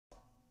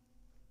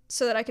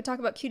so that I could talk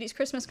about Cutie's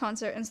Christmas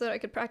concert and so that I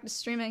could practice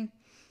streaming,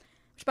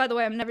 which, by the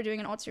way, I'm never doing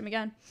an alt stream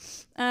again.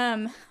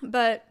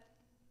 But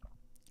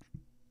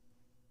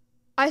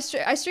I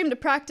streamed to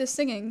practice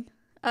singing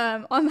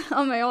on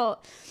my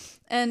alt,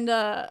 and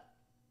I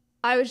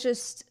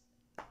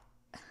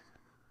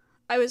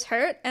was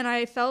hurt, and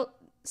I felt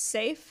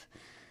safe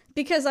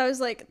because I was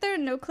like, there are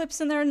no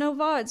clips and there are no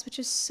VODs, which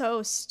is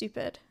so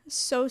stupid.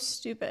 So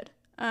stupid.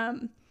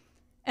 And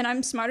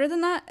I'm smarter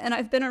than that, and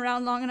I've been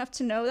around long enough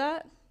to know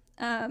that.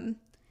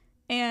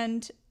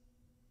 And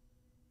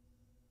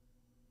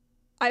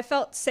I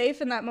felt safe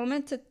in that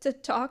moment to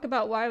talk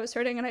about why I was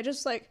hurting, and I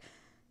just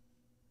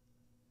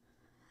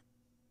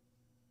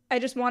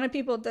wanted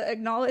people to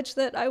acknowledge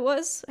that I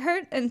was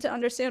hurt and to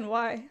understand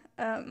why.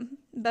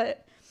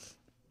 But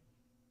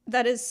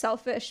that is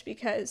selfish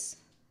because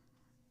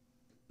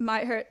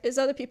my hurt is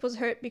other people's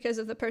hurt because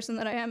of the person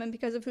that I am and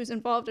because of who's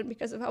involved and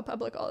because of how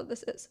public all of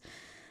this is.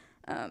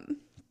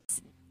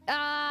 It's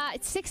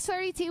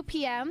 6:32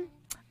 p.m.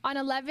 on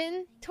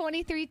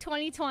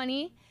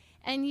 11/23/2020,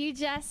 and you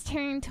just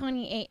turned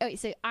 28. Oh,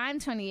 so I'm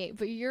 28,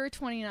 but you're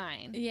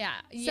 29. Yeah.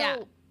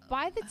 So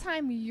by the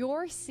time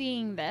you're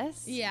seeing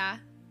this, Yeah.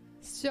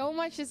 so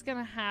much is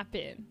gonna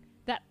happen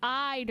that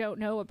I don't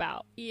know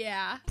about.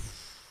 Yeah.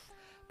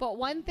 But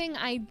one thing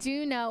I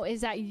do know is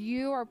that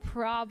you are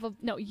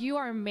you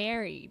are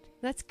married.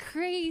 That's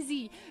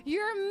crazy.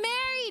 You're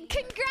married.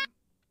 Congrats.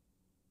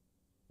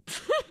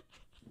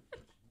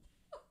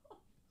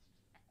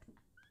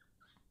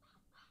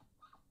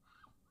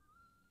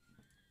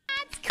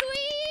 That's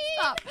queen.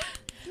 Stop.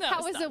 No,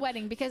 How was the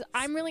wedding? Because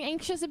I'm really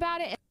anxious about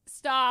it.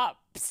 Stop.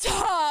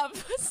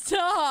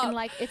 And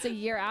like, it's a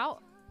year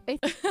out.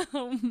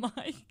 Oh my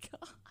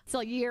God. It's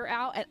a year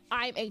out, and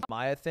I'm anxious.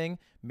 Maya thing.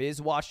 Miz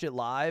watched it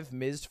live.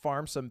 Miz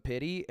farmed some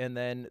pity, and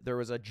then there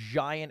was a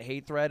giant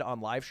hate thread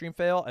on live stream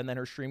fail, and then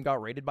her stream got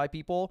raided by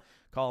people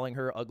calling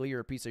her ugly or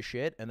a piece of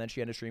shit, and then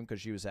she ended stream because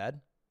she was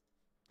sad.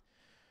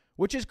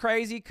 Which is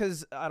crazy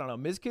because, I don't know,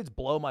 Miz kids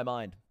blow my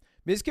mind.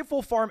 Miz kid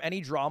will farm any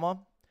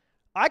drama.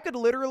 I could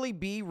literally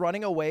be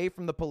running away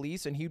from the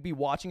police, and he'd be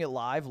watching it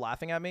live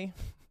laughing at me.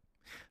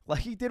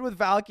 Like he did with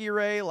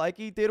Valkyrie, like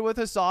he did with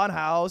Hasan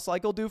House,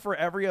 like he'll do for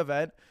every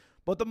event.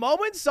 But the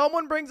moment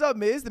someone brings up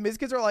Miz, the Miz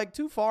kids are like,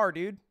 too far,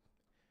 dude.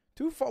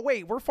 Too far.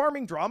 Wait, we're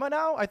farming drama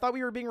now? I thought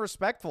we were being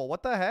respectful.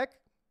 What the heck?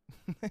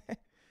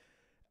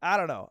 I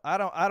don't know. I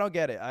don't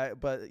get it.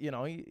 But, you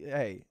know,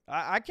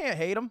 I can't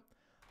hate him.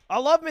 I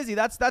love Mizzy.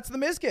 That's the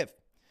Mizkif.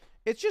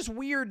 It's just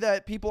weird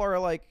that people are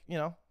like, you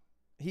know,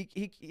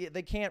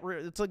 they can't.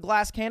 It's a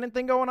glass cannon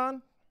thing going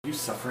on. Are you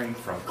suffering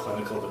from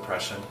clinical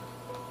depression?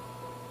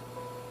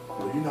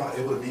 Were you not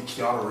able to beat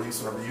Keanu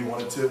Reeves whenever you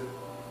wanted to?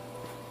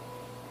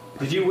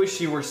 Did you wish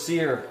you were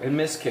Seer and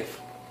Miskiff,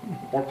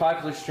 or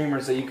popular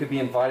streamers that you could be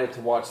invited to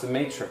watch The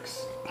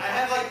Matrix? I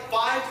had like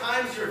 5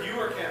 times your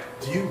viewer count.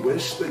 Do you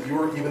wish that you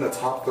were even a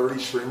top 30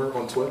 streamer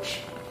on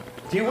Twitch?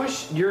 Do you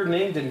wish your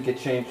name didn't get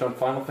changed on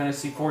Final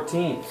Fantasy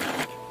XIV?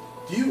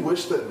 Do you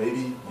wish that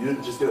maybe you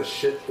didn't just get a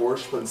shit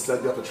Porsche, but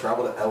instead you have to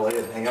travel to LA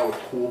and hang out with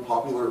cool,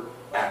 popular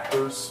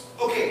actors?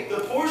 Okay, the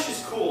Porsche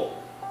is cool.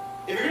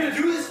 If you're gonna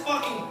do this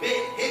fucking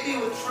bit, hit me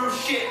with true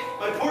shit.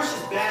 My Porsche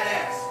is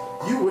badass.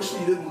 Do you wish that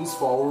you didn't lose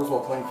followers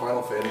while playing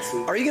Final Fantasy?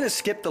 Are you going to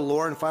skip the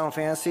lore in Final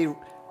Fantasy,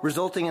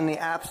 resulting in the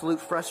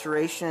absolute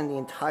frustration in the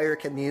entire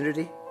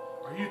community?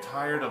 Are you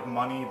tired of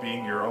money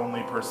being your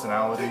only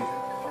personality?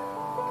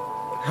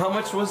 How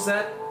much was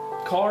that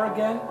car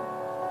again?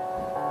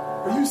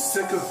 Are you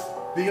sick of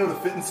being able to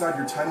fit inside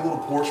your tiny little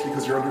Porsche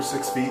because you're under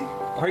 6 feet?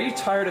 Are you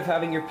tired of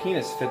having your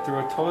penis fit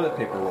through a toilet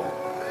paper roll?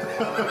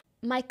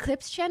 My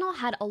Clips channel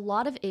had a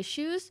lot of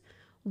issues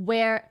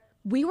where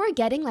we were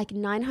getting like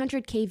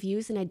 900K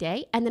views in a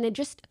day, and then it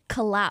just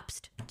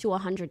collapsed to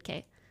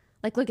 100K.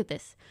 Like, look at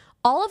this.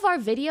 All of our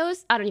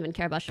videos, I don't even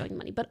care about showing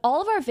money, but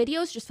all of our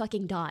videos just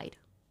fucking died,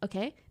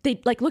 okay?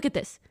 They, like, look at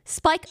this.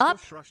 Spike up,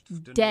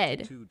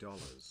 dead.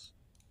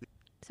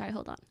 Sorry,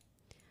 hold on.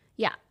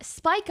 Yeah,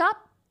 spike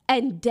up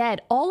and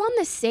dead, all on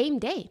the same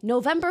day,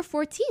 November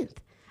 14th.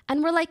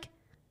 And we're like,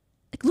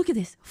 look at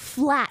this,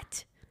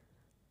 flat.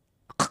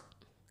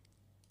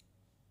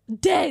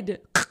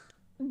 Dead.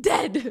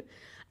 Dead.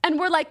 And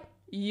we're like,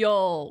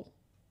 yo,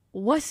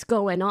 what's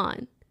going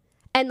on?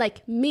 And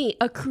like me,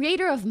 a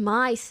creator of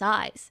my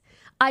size,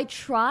 I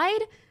tried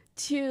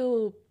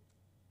to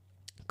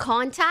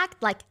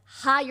contact like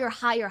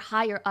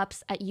higher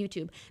ups at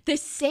YouTube. The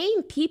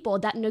same people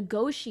that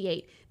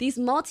negotiate these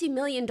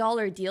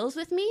multi-million-dollar deals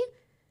with me.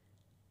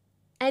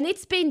 And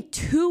it's been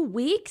 2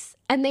 weeks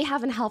and they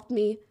haven't helped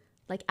me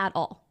like at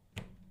all.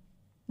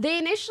 They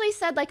initially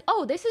said like,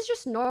 oh, this is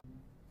just normal.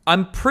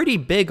 I'm pretty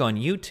big on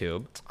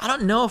YouTube. I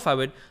don't know if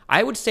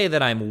I would say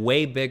that I'm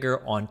way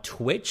bigger on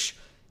Twitch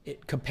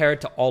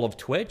compared to all of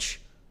Twitch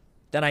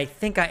than I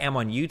think I am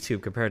on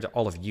YouTube compared to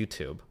all of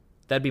YouTube.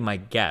 That'd be my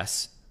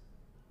guess.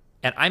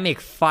 And I make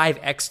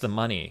 5x the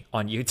money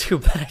on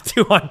YouTube than I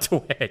do on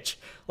Twitch.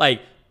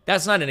 Like,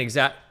 that's not an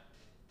exact,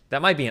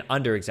 that might be an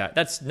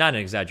that's not an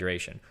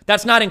exaggeration.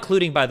 That's not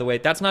including, by the way,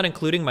 that's not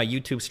including my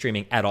YouTube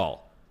streaming at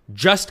all.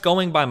 Just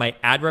going by my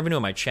ad revenue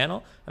on my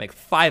channel, I make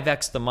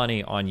 5x the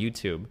money on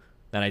YouTube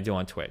than I do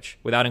on Twitch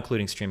without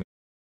including streaming.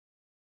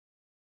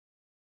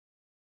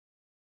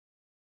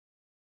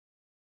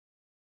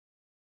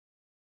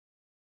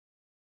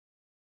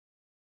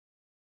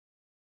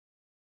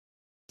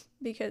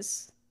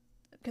 Because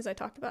I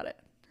talked about it.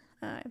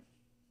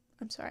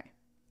 I'm sorry.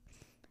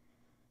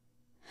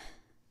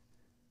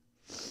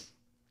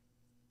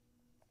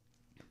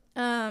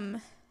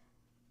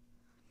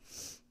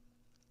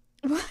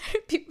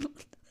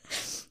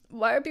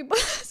 Why are people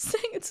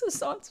saying it's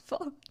Hasan's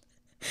fault?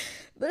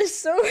 They're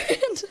so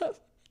random.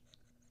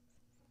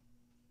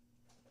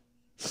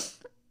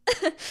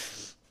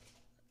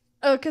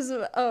 Because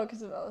of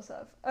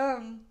LSF.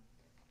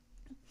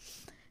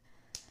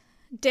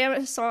 Damn it,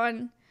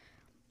 Hasan.